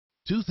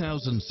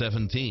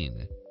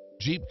2017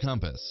 Jeep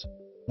Compass.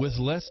 With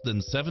less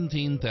than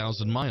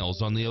 17,000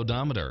 miles on the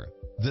odometer,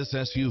 this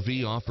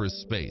SUV offers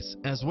space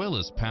as well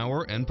as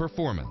power and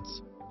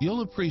performance.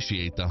 You'll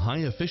appreciate the high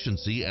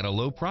efficiency at a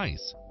low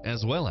price,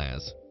 as well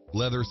as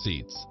leather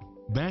seats,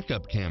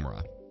 backup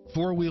camera,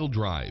 four-wheel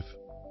drive,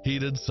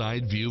 heated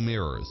side view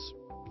mirrors,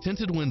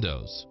 tinted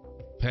windows,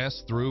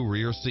 pass-through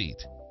rear seat,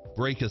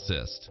 brake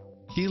assist,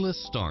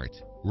 keyless start,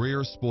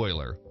 rear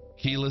spoiler,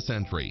 keyless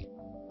entry.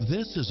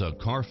 This is a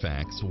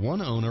Carfax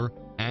one-owner,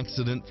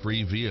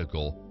 accident-free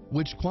vehicle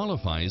which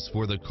qualifies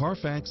for the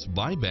Carfax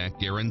buyback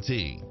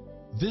guarantee.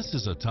 This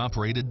is a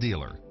top-rated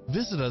dealer.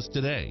 Visit us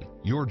today.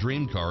 Your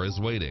dream car is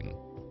waiting.